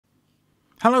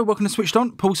Hello, welcome to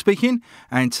SwitchedOn, Paul speaking,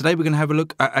 and today we're going to have a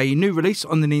look at a new release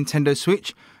on the Nintendo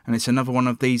Switch, and it's another one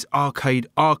of these Arcade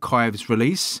Archives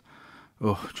release.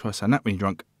 Oh, try saying that when you're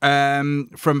drunk.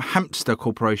 From Hamster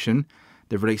Corporation.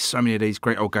 They've released so many of these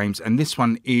great old games, and this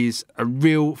one is a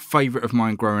real favourite of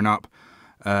mine growing up.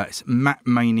 It's Mat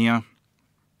Mania,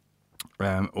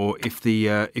 or if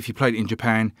you played it in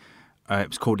Japan, it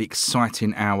was called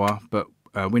Exciting Hour, but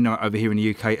we know it over here in the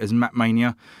UK as Mat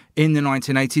Mania. In the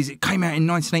 1980s, it came out in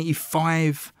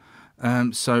 1985,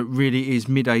 so it really is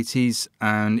mid-80s.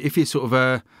 And if you're sort of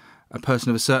a person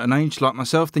of a certain age, like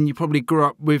myself, then you probably grew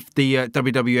up with the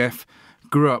WWF,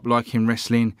 grew up liking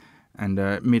wrestling, and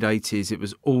mid-80s, it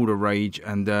was all the rage.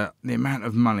 And the amount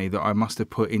of money that I must have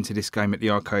put into this game at the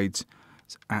arcades,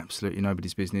 it's absolutely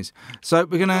nobody's business. So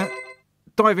we're going to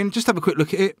dive in, just have a quick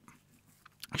look at it,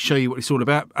 show you what it's all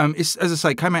about. It's, as I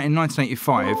say, came out in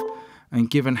 1985, and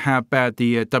given how bad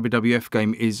the WWF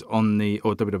game is on the,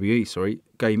 or WWE, sorry,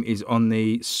 game is on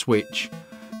the Switch,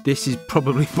 this is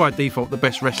probably by default the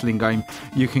best wrestling game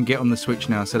you can get on the Switch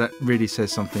now, so that really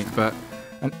says something. But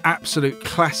an absolute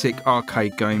classic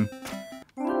arcade game,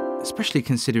 especially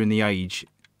considering the age.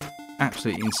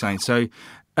 Absolutely insane. So,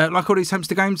 like all these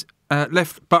hamster games,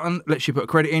 left button lets you put a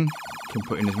credit in. You can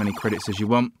put in as many credits as you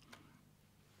want.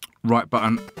 Right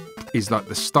button is like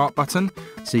the start button,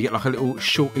 so you get like a little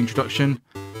short introduction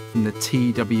from the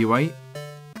TWA.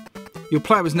 Your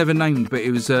player was never named, but it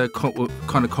was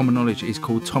kind of common knowledge. It's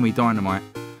called Tommy Dynamite.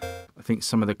 I think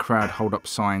some of the crowd hold up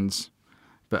signs,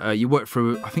 but you work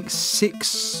through, I think,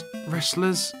 6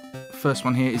 wrestlers. First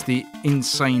one here is the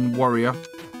Insane Warrior.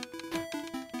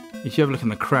 If you have a look in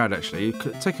the crowd, actually, you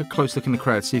could take a close look in the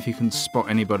crowd, see if you can spot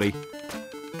anybody.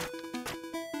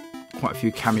 Quite a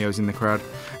few cameos in the crowd.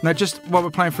 Now, just while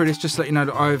we're playing through this, just to let you know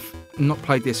that I've not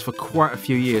played this for quite a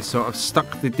few years, so I've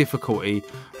stuck the difficulty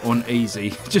on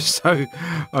easy, just so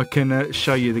I can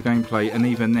show you the gameplay, and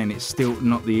even then, it's still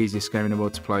not the easiest game in the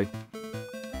world to play.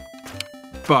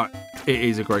 But it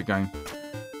is a great game.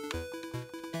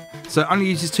 So it only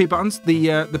uses 2 buttons.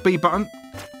 The B button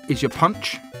is your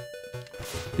punch.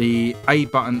 The A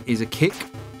button is a kick.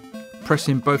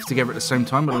 Pressing both together at the same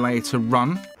time will allow you to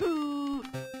run.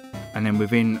 And then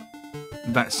within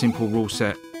that simple rule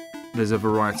set, there's a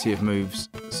variety of moves.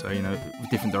 So, you know,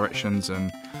 different directions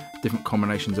and different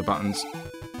combinations of buttons.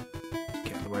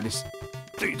 Get out of the way, this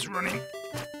dude's running.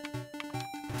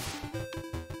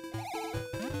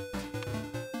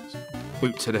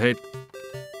 Boot to the head.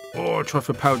 Oh, try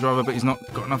for a power driver, but he's not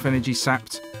got enough energy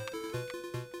sapped.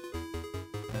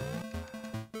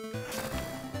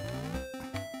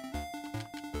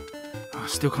 Oh,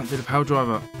 still can't do the power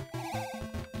driver.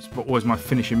 It's always my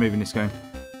finishing move in this game.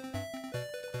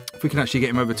 If we can actually get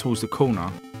him over towards the corner.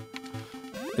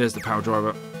 There's the power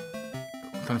driver.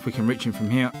 I don't know if we can reach him from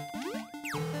here.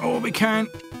 Oh, we can.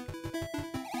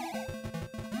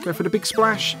 Go for the big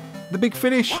splash. The big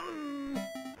finish.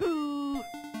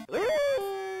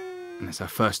 And it's our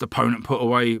first opponent put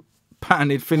away.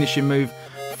 Patented finishing move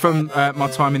from my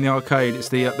time in the arcade. It's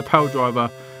the power driver.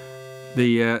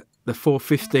 The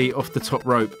 450 off the top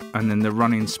rope. And then the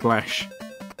running splash.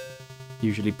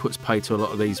 Usually puts pay to a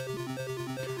lot of these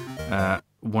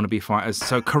wannabe fighters.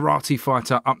 So Karate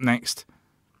Fighter up next.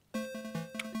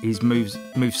 His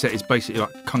moveset is basically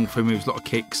like kung fu moves, a lot of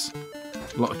kicks,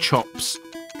 a lot of chops.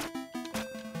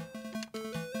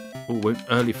 Oh, went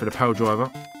early for the power driver.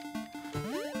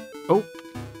 Oh,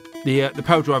 the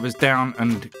power driver's down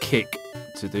and kick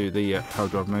to do the power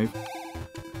drive move.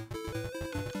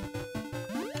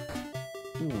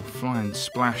 Oh, flying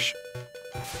splash.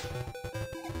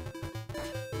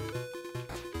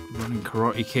 Running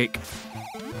karate kick.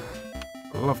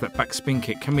 I love that back spin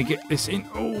kick. Can we get this in?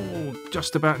 Oh,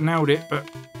 just about nailed it, but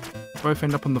both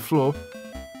end up on the floor.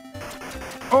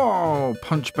 Oh,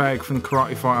 punch bag from the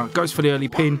Karate Fighter. Goes for the early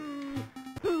pin.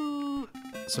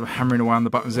 Sort of hammering away on the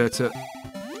buttons there to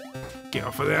get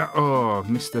off of there. Oh,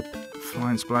 missed the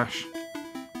flying splash.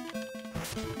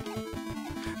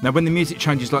 Now, when the music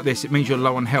changes like this, it means you're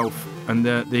low on health, and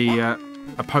the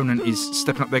opponent is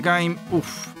stepping up their game.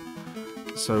 Oof.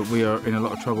 So we are in a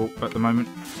lot of trouble at the moment.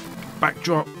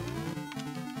 Backdrop.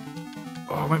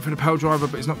 Oh, I went for the power driver,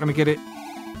 but he's not going to get it.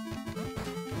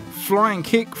 Flying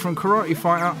kick from Karate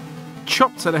Fighter.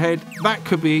 Chop to the head. That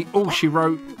could be all she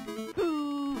wrote.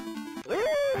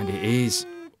 And it is.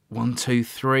 1, 2,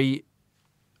 3.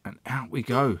 And out we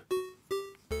go.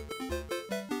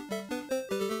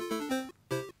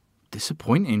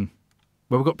 Disappointing.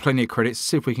 Well, we've got plenty of credits. Let's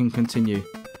see if we can continue.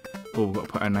 Oh, we've got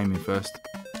to put our name in first.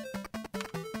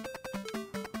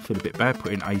 Feel a bit bad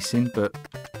putting ace in, but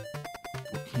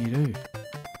what can you do?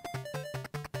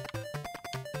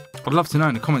 I'd love to know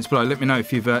in the comments below. Let me know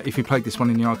if you played this one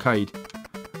in the arcade.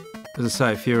 As I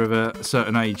say, if you're of a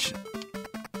certain age,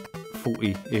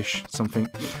 40-ish, something,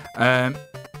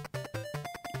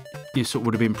 you sort of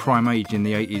would have been prime age in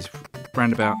the 80s,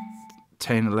 around about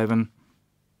 10, 11,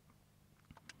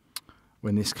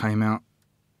 when this came out.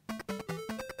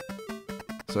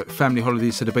 So family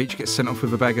holidays to the beach, get sent off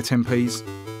with a bag of 10p's,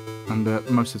 and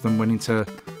most of them went into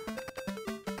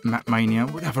Mat Mania.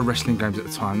 What other wrestling games at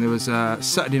the time? There was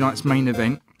Saturday Night's Main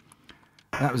Event.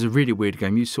 That was a really weird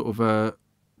game. You sort of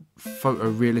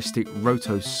photorealistic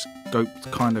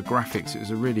rotoscoped kind of graphics. It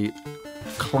was a really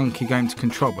clunky game to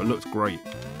control, but looked great.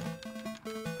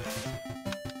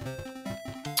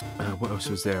 What else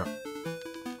was there?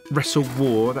 Wrestle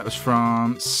War. That was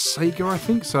from Sega, I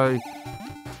think. So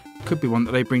could be one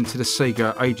that they bring to the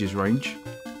Sega Ages range.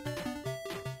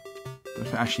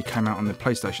 It actually came out on the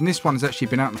PlayStation. This one has actually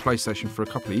been out on the PlayStation for a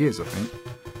couple of years, I think.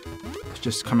 It's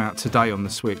just come out today on the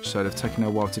Switch, so they've taken a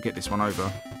while to get this one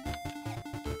over.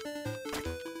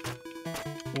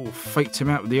 Oh, faked him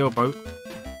out with the elbow.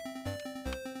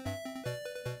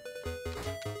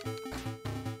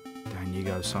 Down you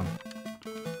go, son.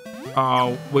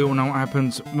 Oh, we all know what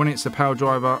happens when it's the power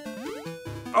driver.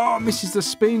 Oh, misses the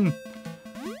spin.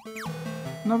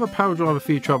 Another power driver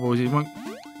for your troubles. You won't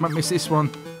miss this one.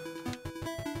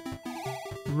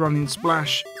 Running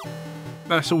splash.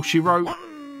 That's all she wrote.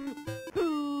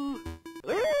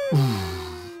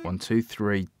 1, 2,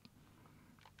 3.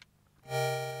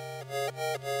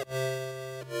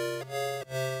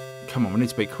 Come on, we need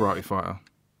to beat Karate Fighter.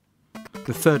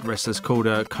 The third wrestler's called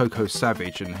Coco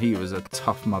Savage, and he was a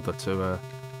tough mother to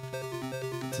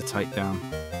take down.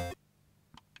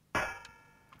 I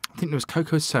think there was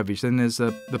Coco Savage. Then there's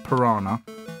the Piranha.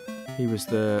 He was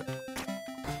the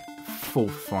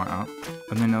fourth fighter,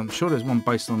 and then I'm sure there's one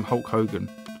based on Hulk Hogan.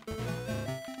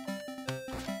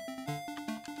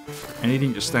 And he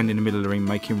didn't just stand in the middle of the ring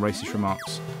making racist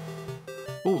remarks.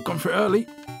 Oh, gone for it early.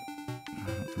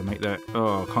 Not gonna make that.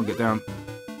 Oh, can't get down.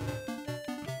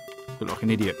 Look like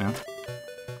an idiot now.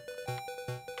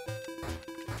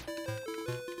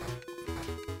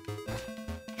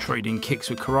 Trading kicks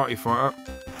with Karate Fighter.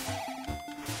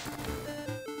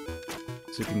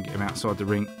 See if we can get him outside the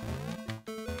ring.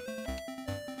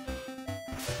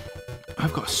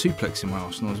 I've got a suplex in my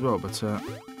arsenal as well, but I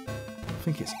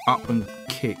think it's up and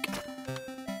kick.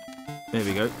 There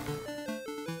we go.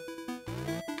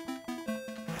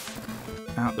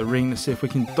 Out the ring to see if we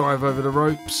can dive over the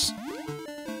ropes.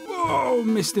 Whoa,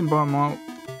 missed him by a mile.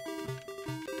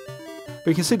 But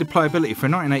you can see the playability for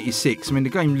 1986. I mean, the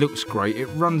game looks great. It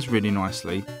runs really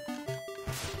nicely.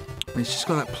 It's just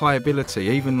got that playability,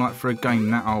 even like for a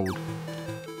game that old.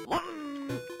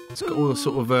 It's got all the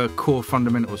sort of core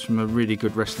fundamentals from a really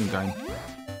good wrestling game.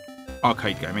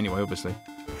 Arcade game, anyway, obviously.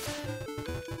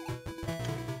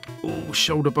 Oh,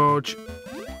 shoulder barge.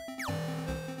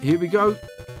 Here we go.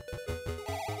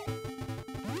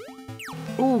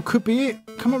 Oh, could be it.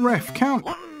 Come on, ref, count.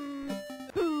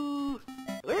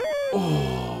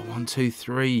 Oh, 1, 2,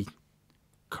 3.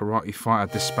 Karate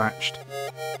Fighter dispatched.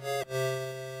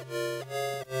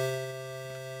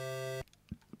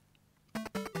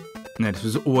 Yeah, this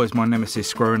was always my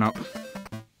nemesis growing up.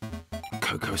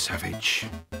 Coco Savage.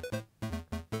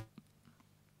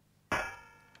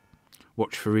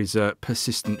 Watch for his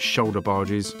persistent shoulder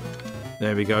barges.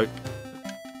 There we go.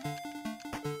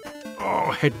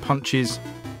 Oh, head punches.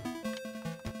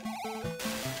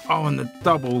 Oh, and the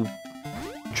double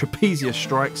trapezius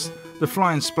strikes. The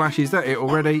flying splash, is that it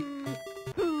already?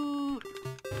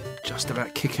 Just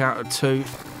about kick out at 2.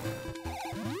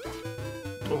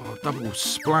 Oh, double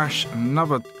splash.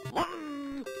 Another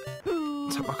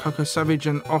tap by Coco Savage,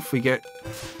 and off we get.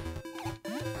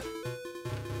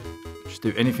 Just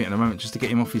do anything at the moment just to get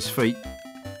him off his feet.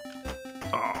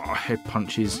 Oh, head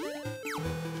punches.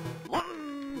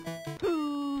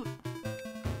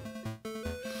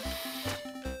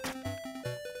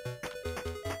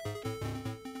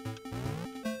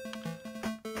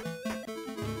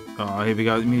 Oh, here we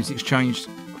go. The music's changed.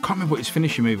 I can't remember what his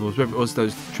finishing move was. Whether it was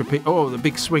those oh, the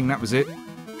big swing. That was it.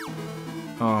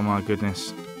 Oh my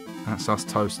goodness, that's us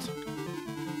toast.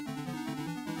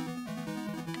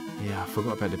 Yeah, I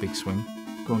forgot about the big swing.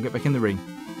 Go on, get back in the ring.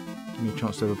 Give me a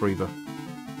chance to have a breather.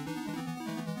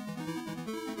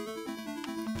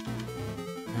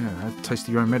 Yeah, have a taste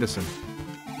of your own medicine.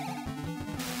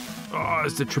 Oh,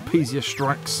 as the trapezius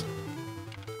strikes.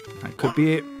 That could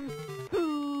be it.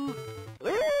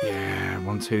 Yeah,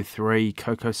 1, 2, 3.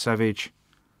 Coco Savage.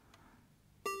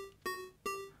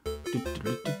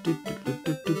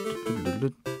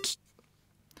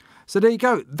 So there you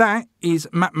go. That is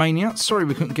Mat Mania. Sorry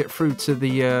we couldn't get through to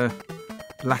the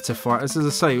latter fighters. As I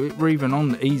say, we're even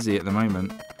on easy at the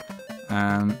moment.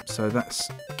 So that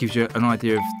gives you an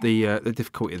idea of the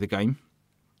difficulty of the game.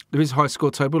 There is a high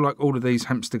score table like all of these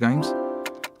hamster games.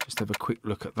 Just have a quick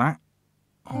look at that.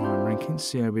 Online rankings,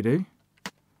 see how we do.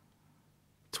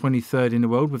 23rd in the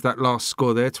world with that last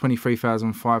score there,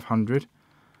 23,500.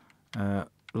 A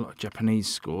lot of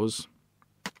Japanese scores.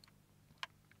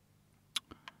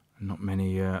 Not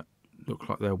many look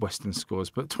like they're Western scores,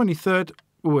 but 23rd,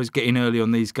 always get in early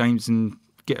on these games and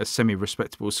get a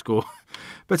semi-respectable score.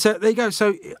 But there you go.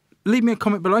 So leave me a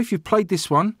comment below if you've played this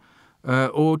one,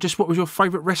 or just what was your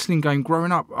favourite wrestling game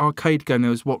growing up? Arcade game. There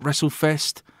was what,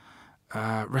 WrestleFest,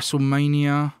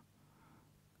 WrestleMania.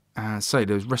 Say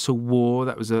there was Wrestle War.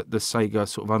 That was the Sega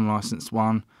sort of unlicensed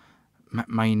one. Mat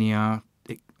Mania.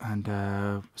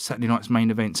 And Saturday night's main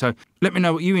event. So let me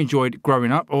know what you enjoyed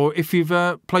growing up, or if you've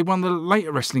played one of the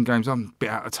later wrestling games. I'm a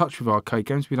bit out of touch with arcade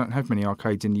games. We don't have many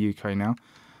arcades in the UK now,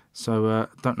 so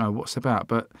don't know what's about.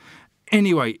 But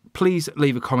anyway, please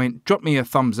leave a comment, drop me a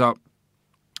thumbs up,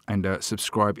 and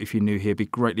subscribe if you're new here. Be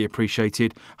greatly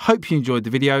appreciated. Hope you enjoyed the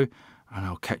video, and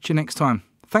I'll catch you next time.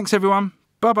 Thanks everyone.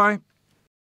 Bye bye.